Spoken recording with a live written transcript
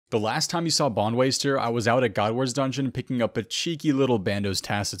The last time you saw Bond Waster, I was out at God Wars Dungeon picking up a cheeky little Bando's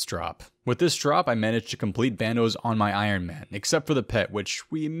Tacits drop. With this drop, I managed to complete Bandos on my Ironman, except for the pet,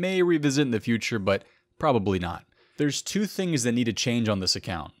 which we may revisit in the future, but probably not. There's two things that need to change on this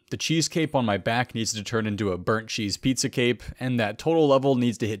account. The cheese cape on my back needs to turn into a burnt cheese pizza cape, and that total level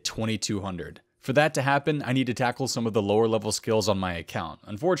needs to hit 2200. For that to happen, I need to tackle some of the lower level skills on my account.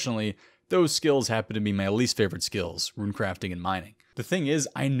 Unfortunately, those skills happen to be my least favorite skills, runecrafting and mining. The thing is,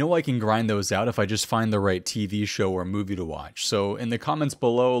 I know I can grind those out if I just find the right TV show or movie to watch, so in the comments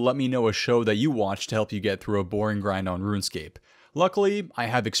below, let me know a show that you watch to help you get through a boring grind on RuneScape. Luckily, I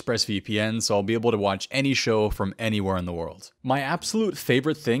have ExpressVPN, so I'll be able to watch any show from anywhere in the world. My absolute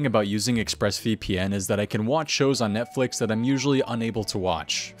favorite thing about using ExpressVPN is that I can watch shows on Netflix that I'm usually unable to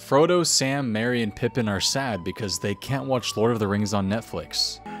watch. Frodo, Sam, Merry, and Pippin are sad because they can't watch Lord of the Rings on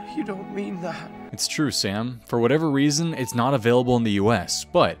Netflix. You don't mean that. It's true, Sam. For whatever reason, it's not available in the US,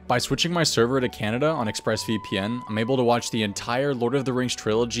 but by switching my server to Canada on ExpressVPN, I'm able to watch the entire Lord of the Rings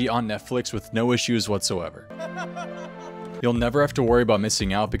trilogy on Netflix with no issues whatsoever. You'll never have to worry about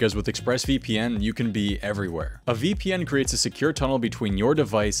missing out because with ExpressVPN, you can be everywhere. A VPN creates a secure tunnel between your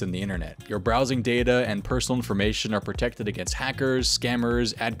device and the internet. Your browsing data and personal information are protected against hackers,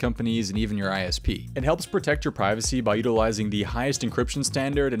 scammers, ad companies, and even your ISP. It helps protect your privacy by utilizing the highest encryption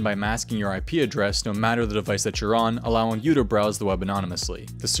standard and by masking your IP address no matter the device that you're on, allowing you to browse the web anonymously.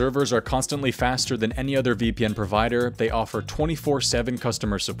 The servers are constantly faster than any other VPN provider, they offer 24/7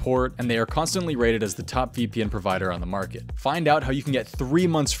 customer support, and they are constantly rated as the top VPN provider on the market. Find out how you can get 3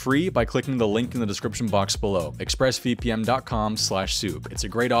 months free by clicking the link in the description box below, expressvpn.com/soup. It's a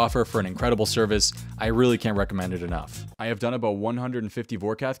great offer for an incredible service. I really can't recommend it enough. I have done about 150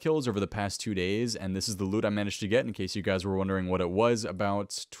 Vorkath kills over the past 2 days, and this is the loot I managed to get in case you guys were wondering what it was.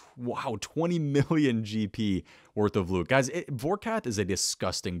 About, wow, 20 million GP worth of loot. Guys, Vorkath is a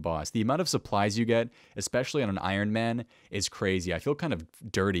disgusting boss. The amount of supplies you get, especially on an Ironman, is crazy. I feel kind of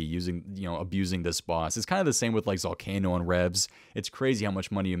dirty abusing this boss. It's kind of the same with like Volcano and Revs. It's crazy how much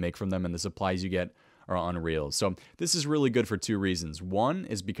money you make from them, and the supplies you get are unreal. So this is really good for two reasons. One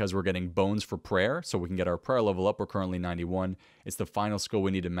is because we're getting bones for prayer, so we can get our prayer level up. We're currently 91. It's the final skill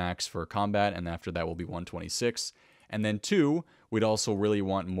we need to max for combat, and after that will be 126. And then two, we'd also really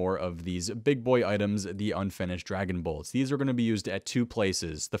want more of these big boy items, the unfinished dragon bolts. These are going to be used at two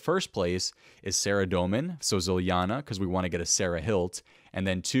places. The first place is Sarah Domen, so Ziliana, because we want to get a Sarah Hilt. And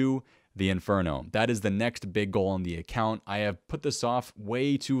then two, the Inferno. That is the next big goal on the account. I have put this off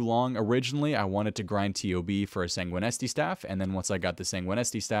way too long. Originally, I wanted to grind TOB for a Sanguinesti staff, and then once I got the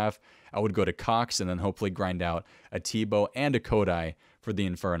Sanguinesti staff, I would go to Cox and then hopefully grind out a T-Bow and a Kodai for the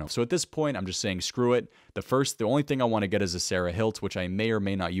Inferno. So at this point, I'm just saying screw it. The only thing I want to get is a Sarah Hilt, which I may or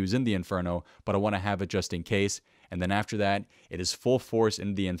may not use in the Inferno, but I want to have it just in case. And then after that, it is full force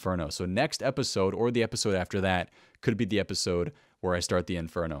in the Inferno. So next episode, or the episode after that, could be the episode where I start the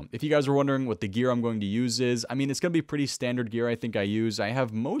Inferno. If you guys were wondering what the gear I'm going to use is, I mean, it's going to be pretty standard gear I think I use. I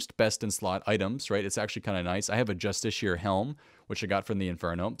have most best in slot items, right? It's actually kind of nice. I have a Justiciar helm, which I got from the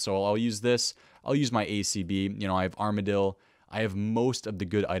Inferno. So I'll use this. I'll use my ACB. I have Armadillo. I have most of the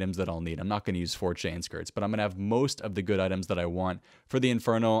good items that I'll need. I'm not going to use 4 chain skirts, but I'm going to have most of the good items that I want for the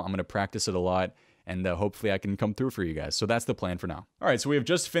Inferno. I'm going to practice it a lot, and hopefully I can come through for you guys. So that's the plan for now. All right, so we have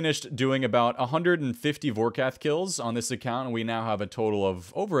just finished doing about 150 Vorkath kills on this account, and we now have a total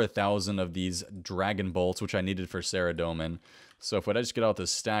of over 1,000 of these dragon bolts, which I needed for Sarah Domen. So if I just get out this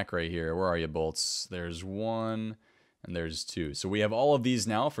stack right here, where are you, bolts? There's 1, and there's 2. So we have all of these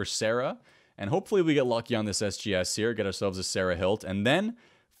now for Sarah, and hopefully we get lucky on this SGS here, get ourselves a Sarah Hilt, and then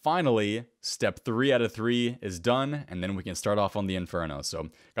finally, step 3 out of 3 is done, and then we can start off on the Inferno. So,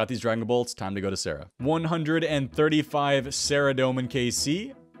 got these Dragon Bolts, time to go to Sarah. 135 Sarah Domen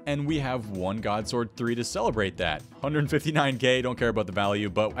KC, and we have 1 Godsword 3 to celebrate that. 159k, don't care about the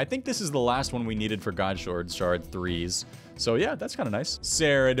value, but I think this is the last one we needed for Godsword Shard 3s. So yeah, that's kind of nice.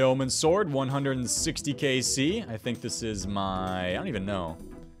 Sarah Domen Sword, 160 KC. I think this is I don't even know.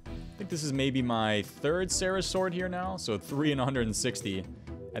 I think this is maybe my 3rd Sarah Sword here now, so 3 and 160.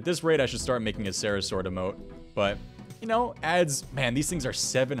 At this rate, I should start making a Sarah Sword emote. But, ads, man, these things are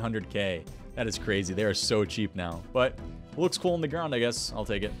 700k. That is crazy. They are so cheap now. But, it looks cool on the ground, I guess. I'll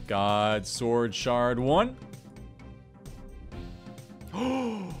take it. God Sword Shard 1.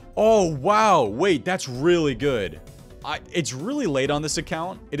 Oh, wow. Wait, that's really good. It's really late on this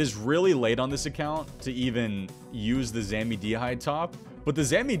account. It is really late on this account to even use the Zammy D'hide top. But the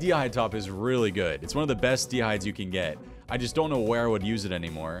Zammy D'hide top is really good. It's one of the best D'hides you can get. I just don't know where I would use it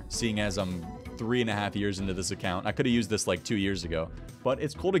anymore, seeing as I'm 3.5 years into this account. I could have used this like 2 years ago, but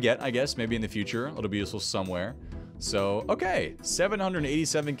it's cool to get, I guess. Maybe in the future, it'll be useful somewhere. So, okay,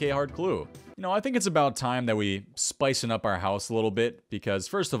 787k hard clue. You know, I think it's about time that we spicing up our house a little bit because,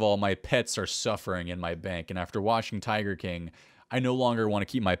 first of all, my pets are suffering in my bank. And after watching Tiger King, I no longer want to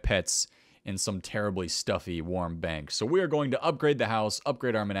keep my pets in some terribly stuffy, warm bank. So we are going to upgrade the house,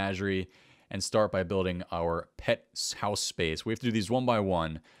 upgrade our menagerie, and start by building our pet house space. We have to do these one by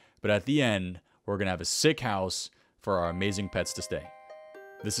one, but at the end, we're going to have a sick house for our amazing pets to stay.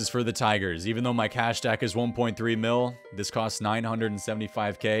 This is for the tigers. Even though my cash stack is 1.3 mil, this costs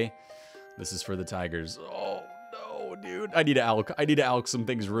 975k. This is for the tigers. Oh no, dude. I need to alk some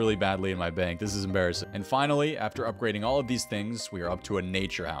things really badly in my bank. This is embarrassing. And finally, after upgrading all of these things, we are up to a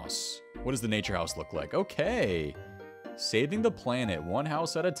nature house. What does the nature house look like? Okay. Saving the planet, one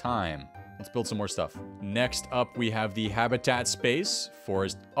house at a time. Let's build some more stuff. Next up, we have the habitat space.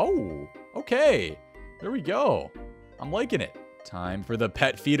 Forest. Oh, okay. There we go. I'm liking it. Time for the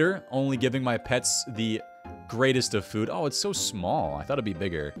pet feeder. Only giving my pets the greatest of food. Oh, it's so small. I thought it'd be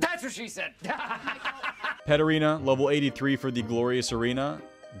bigger. That's what she said. Pet arena, level 83 for the glorious arena.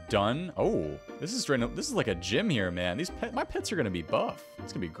 Done. Oh, this is straight up. This is like a gym here, man. My pets are gonna be buff.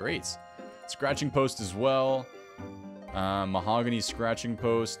 It's gonna be great. Scratching post as well. Mahogany scratching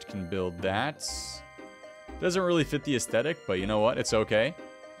post, can build that. Doesn't really fit the aesthetic, but you know what? It's okay.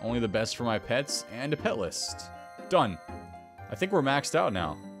 Only the best for my pets and a pet list. Done. I think we're maxed out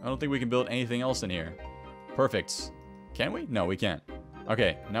now. I don't think we can build anything else in here. Perfect. Can we? No, we can't.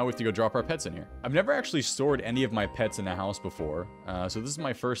 Okay, now we have to go drop our pets in here. I've never actually stored any of my pets in a house before, so this is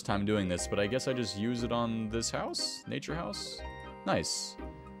my first time doing this, but I guess I just use it on this house? Nature house? Nice.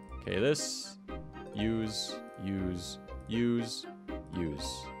 Okay, this. Use.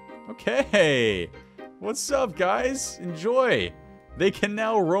 Okay! What's up, guys? Enjoy! They can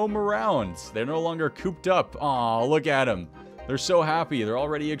now roam around. They're no longer cooped up. Aw, look at them. They're so happy. They're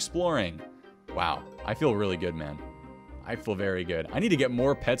already exploring. Wow. I feel really good, man. I feel very good. I need to get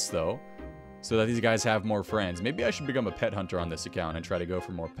more pets, though, so that these guys have more friends. Maybe I should become a pet hunter on this account and try to go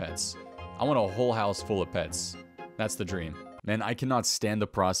for more pets. I want a whole house full of pets. That's the dream. Man, I cannot stand the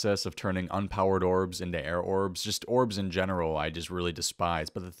process of turning unpowered orbs into air orbs. Just orbs in general, I just really despise.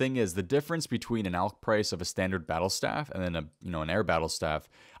 But the thing is, the difference between an alch price of a standard battle staff and then an air battle staff,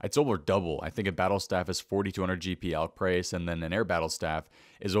 it's over double. I think a battle staff is 4200 GP alch price, and then an air battle staff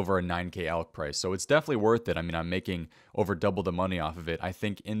is over a 9k alch price. So it's definitely worth it. I mean, I'm making over double the money off of it. I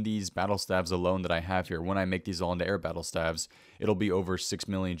think in these battle staffs alone that I have here, when I make these all into air battle staffs, it'll be over 6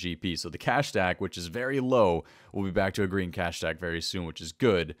 million GP. So the cash stack, which is very low, will be back to a green cash stack very soon, which is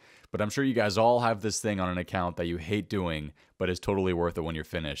good. But I'm sure you guys all have this thing on an account that you hate doing, but is totally worth it when you're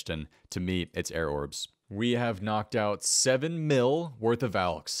finished. And to me, it's air orbs. We have knocked out 7 mil worth of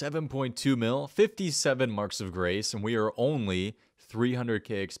alch, 7.2 mil, 57 marks of grace, and we are only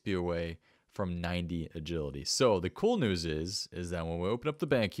 300k XP away from 90 agility. So the cool news is that when we open up the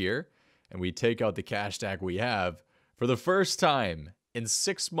bank here and we take out the cash stack we have, for the first time in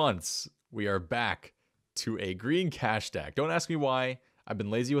 6 months, we are back to a green cash stack. Don't ask me why. I've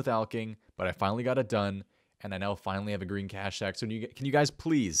been lazy with alching, but I finally got it done, and I now finally have a green cash stack. So can you guys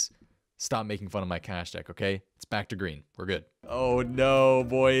please stop making fun of my cash stack, okay? It's back to green. We're good. Oh no,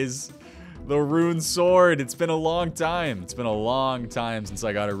 boys. The rune sword. It's been a long time. It's been a long time since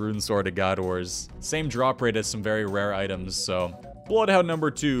I got a rune sword at God Wars. Same drop rate as some very rare items, so Bloodhound number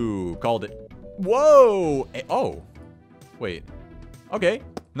 2. Called it. Whoa! Oh. Wait. Okay.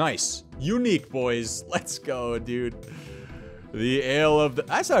 Nice. Unique, boys. Let's go, dude. The Ale of the...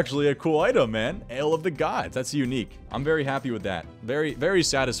 That's actually a cool item, man. Ale of the Gods. That's unique. I'm very happy with that. Very, very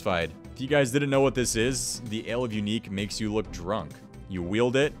satisfied. If you guys didn't know what this is, the Ale of Unique makes you look drunk. You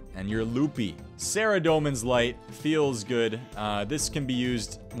wield it, and you're loopy. Saradomin's Light feels good. This can be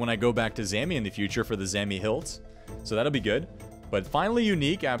used when I go back to Zami in the future for the Zami hilt. So that'll be good. But finally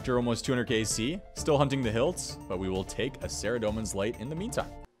unique after almost 200k AC. Still hunting the hilts, but we will take a Saradomin's Light in the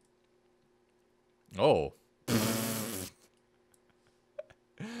meantime. Oh.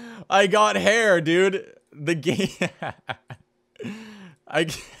 I got hair, dude. The game...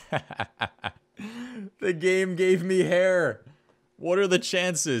 The game gave me hair. What are the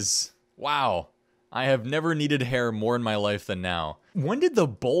chances? Wow. I have never needed hair more in my life than now. When did the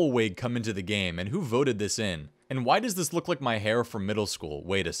bowl wig come into the game, and who voted this in? And why does this look like my hair from middle school?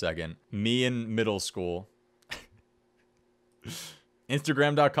 Wait a second. Me in middle school.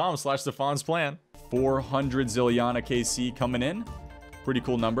 Instagram.com/Stefan'sPlan. 400 Zilliana KC coming in. Pretty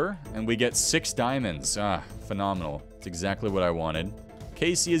cool number. And we get 6 diamonds. Ah, phenomenal. It's exactly what I wanted.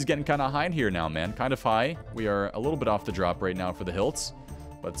 KC is getting kind of high here now, man. Kind of high. We are a little bit off the drop right now for the hilts.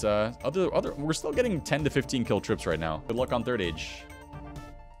 But we're still getting 10 to 15 kill trips right now. Good luck on third age.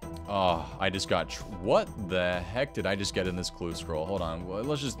 Oh, I just got... What the heck did I just get in this clue scroll? Hold on. Well,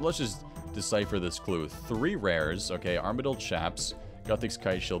 let's just decipher this clue. 3 rares. Okay, Armadillo Chaps, Guthix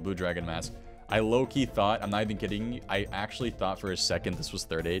Kite Shield, Blue Dragon Mask. I low-key thought, I'm not even kidding you, I actually thought for a second this was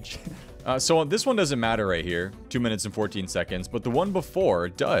 3rd Age. So this one doesn't matter right here, 2 minutes and 14 seconds, but the one before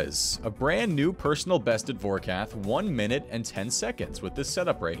does. A brand new personal best at Vorkath, 1 minute and 10 seconds with this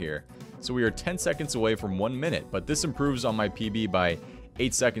setup right here. So we are 10 seconds away from 1 minute, but this improves on my PB by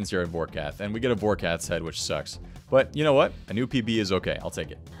 8 seconds here at Vorkath, and we get a Vorkath's head, which sucks. But you know what? A new PB is okay. I'll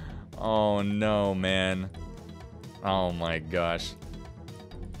take it. Oh no, man. Oh my gosh.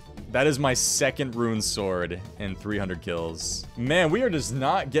 That is my 2nd rune sword in 300 kills. Man, we are just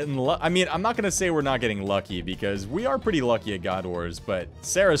not getting lucky. I mean, I'm not going to say we're not getting lucky because we are pretty lucky at God Wars, but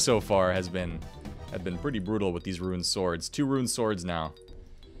Sarah so far have been pretty brutal with these rune swords. 2 rune swords now.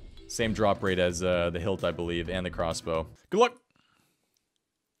 Same drop rate as the hilt, I believe, and the crossbow. Good luck!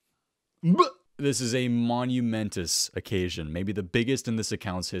 This is a monumentous occasion, maybe the biggest in this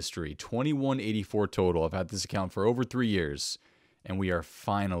account's history. 2184 total. I've had this account for over 3 years. And we are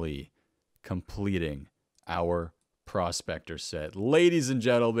finally completing our Prospector set. Ladies and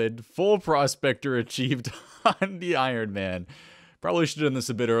gentlemen, full Prospector achieved on the Ironman. Probably should have done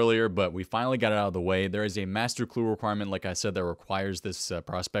this a bit earlier, but we finally got it out of the way. There is a master clue requirement, like I said, that requires this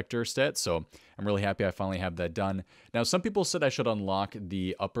Prospector set, so I'm really happy I finally have that done. Now, some people said I should unlock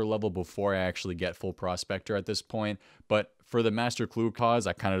the upper level before I actually get full Prospector at this point, but for the master clue cause,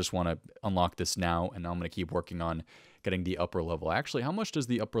 I kind of just want to unlock this now, and I'm going to keep working on getting the upper level. Actually, how much does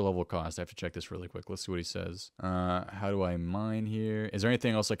the upper level cost? I have to check this really quick. Let's see what he says. How do I mine here? Is there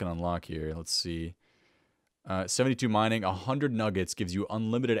anything else I can unlock here? Let's see. 72 mining, 100 nuggets gives you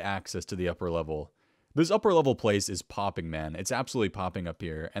unlimited access to the upper level. This upper level place is popping, man. It's absolutely popping up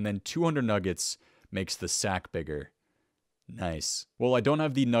here. And then 200 nuggets makes the sack bigger. Nice. Well, I don't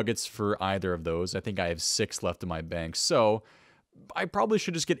have the nuggets for either of those. I think I have 6 left in my bank. So I probably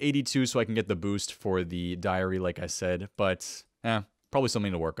should just get 82 so I can get the boost for the diary, like I said. But, probably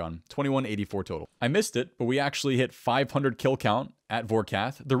something to work on. 2184 total. I missed it, but we actually hit 500 kill count at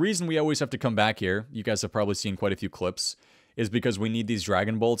Vorkath. The reason we always have to come back here, you guys have probably seen quite a few clips, is because we need these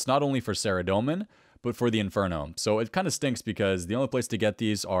Dragon Bolts, not only for Saradomin, but for the Inferno. So it kind of stinks because the only place to get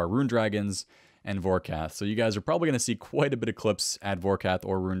these are Rune Dragons and Vorkath. So you guys are probably going to see quite a bit of clips at Vorkath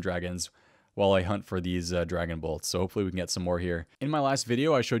or Rune Dragons while I hunt for these Dragon Bolts. So hopefully we can get some more here. In my last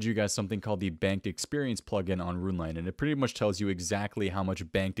video, I showed you guys something called the Banked Experience plugin on RuneLite, and it pretty much tells you exactly how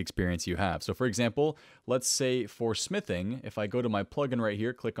much banked experience you have. So for example, let's say for smithing, if I go to my plugin right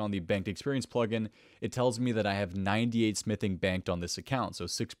here, click on the Banked Experience plugin, it tells me that I have 98 smithing banked on this account. So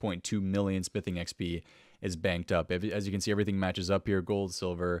 6.2 million smithing XP is banked up. As you can see, everything matches up here. Gold,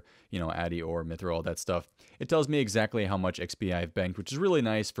 silver, Addy, ore, mithril, all that stuff. It tells me exactly how much XP I've banked, which is really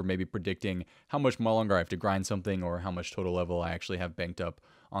nice for maybe predicting how much more longer I have to grind something or how much total level I actually have banked up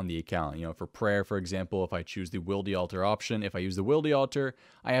on the account. For prayer, for example, if I choose the Wildy Altar option, if I use the Wildy Altar,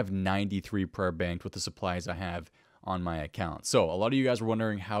 I have 93 prayer banked with the supplies I have on my account. So a lot of you guys were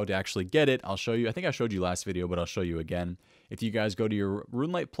wondering how to actually get it. I'll show you. I think I showed you last video, but I'll show you again. If you guys go to your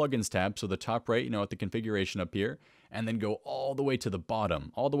RuneLite plugins tab, so the top right, at the configuration up here, and then go all the way to the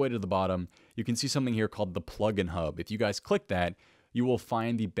bottom, you can see something here called the plugin hub. If you guys click that, you will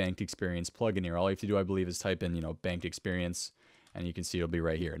find the Banked Experience plugin here. All you have to do, I believe, is type in, Banked Experience, and you can see it'll be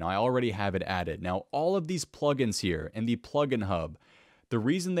right here. Now, I already have it added. Now, all of these plugins here in the plugin hub, the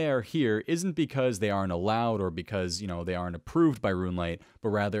reason they are here isn't because they aren't allowed or because, they aren't approved by RuneLite, but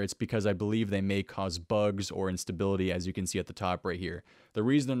rather it's because I believe they may cause bugs or instability, as you can see at the top right here. The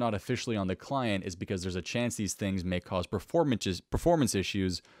reason they're not officially on the client is because there's a chance these things may cause performance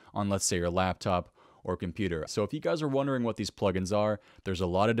issues on, let's say, your laptop or computer. So if you guys are wondering what these plugins are, there's a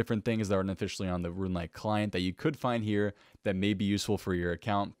lot of different things that aren't officially on the RuneLite client that you could find here that may be useful for your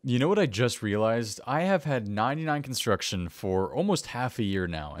account. You know what I just realized? I have had 99 construction for almost half a year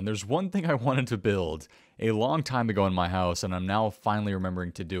now, and there's one thing I wanted to build a long time ago in my house, and I'm now finally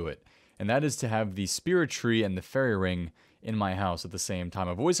remembering to do it. And that is to have the Spirit Tree and the Fairy Ring in my house at the same time.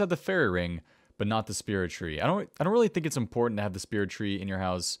 I've always had the Fairy Ring, but not the Spirit Tree. I don't really think it's important to have the Spirit Tree in your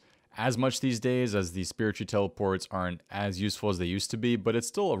house as much these days, as the Spirit Tree teleports aren't as useful as they used to be, but it's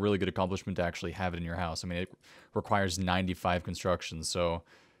still a really good accomplishment to actually have it in your house. I mean, it requires 95 construction. So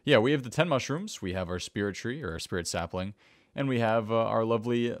yeah, we have the 10 mushrooms, we have our Spirit Tree or our Spirit Sapling, and we have our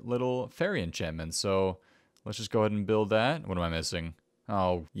lovely little fairy enchantment. So let's just go ahead and build that. What am I missing?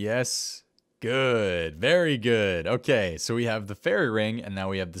 Oh, yes. Good. Very good. Okay, so we have the fairy ring, and now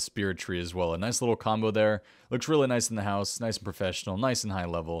we have the Spirit Tree as well. A nice little combo there. Looks really nice in the house. Nice and professional. Nice and high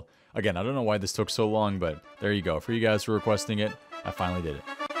level. Again, I don't know why this took so long, but there you go. For you guys who are requesting it, I finally did it.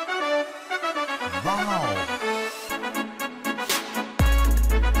 Wow.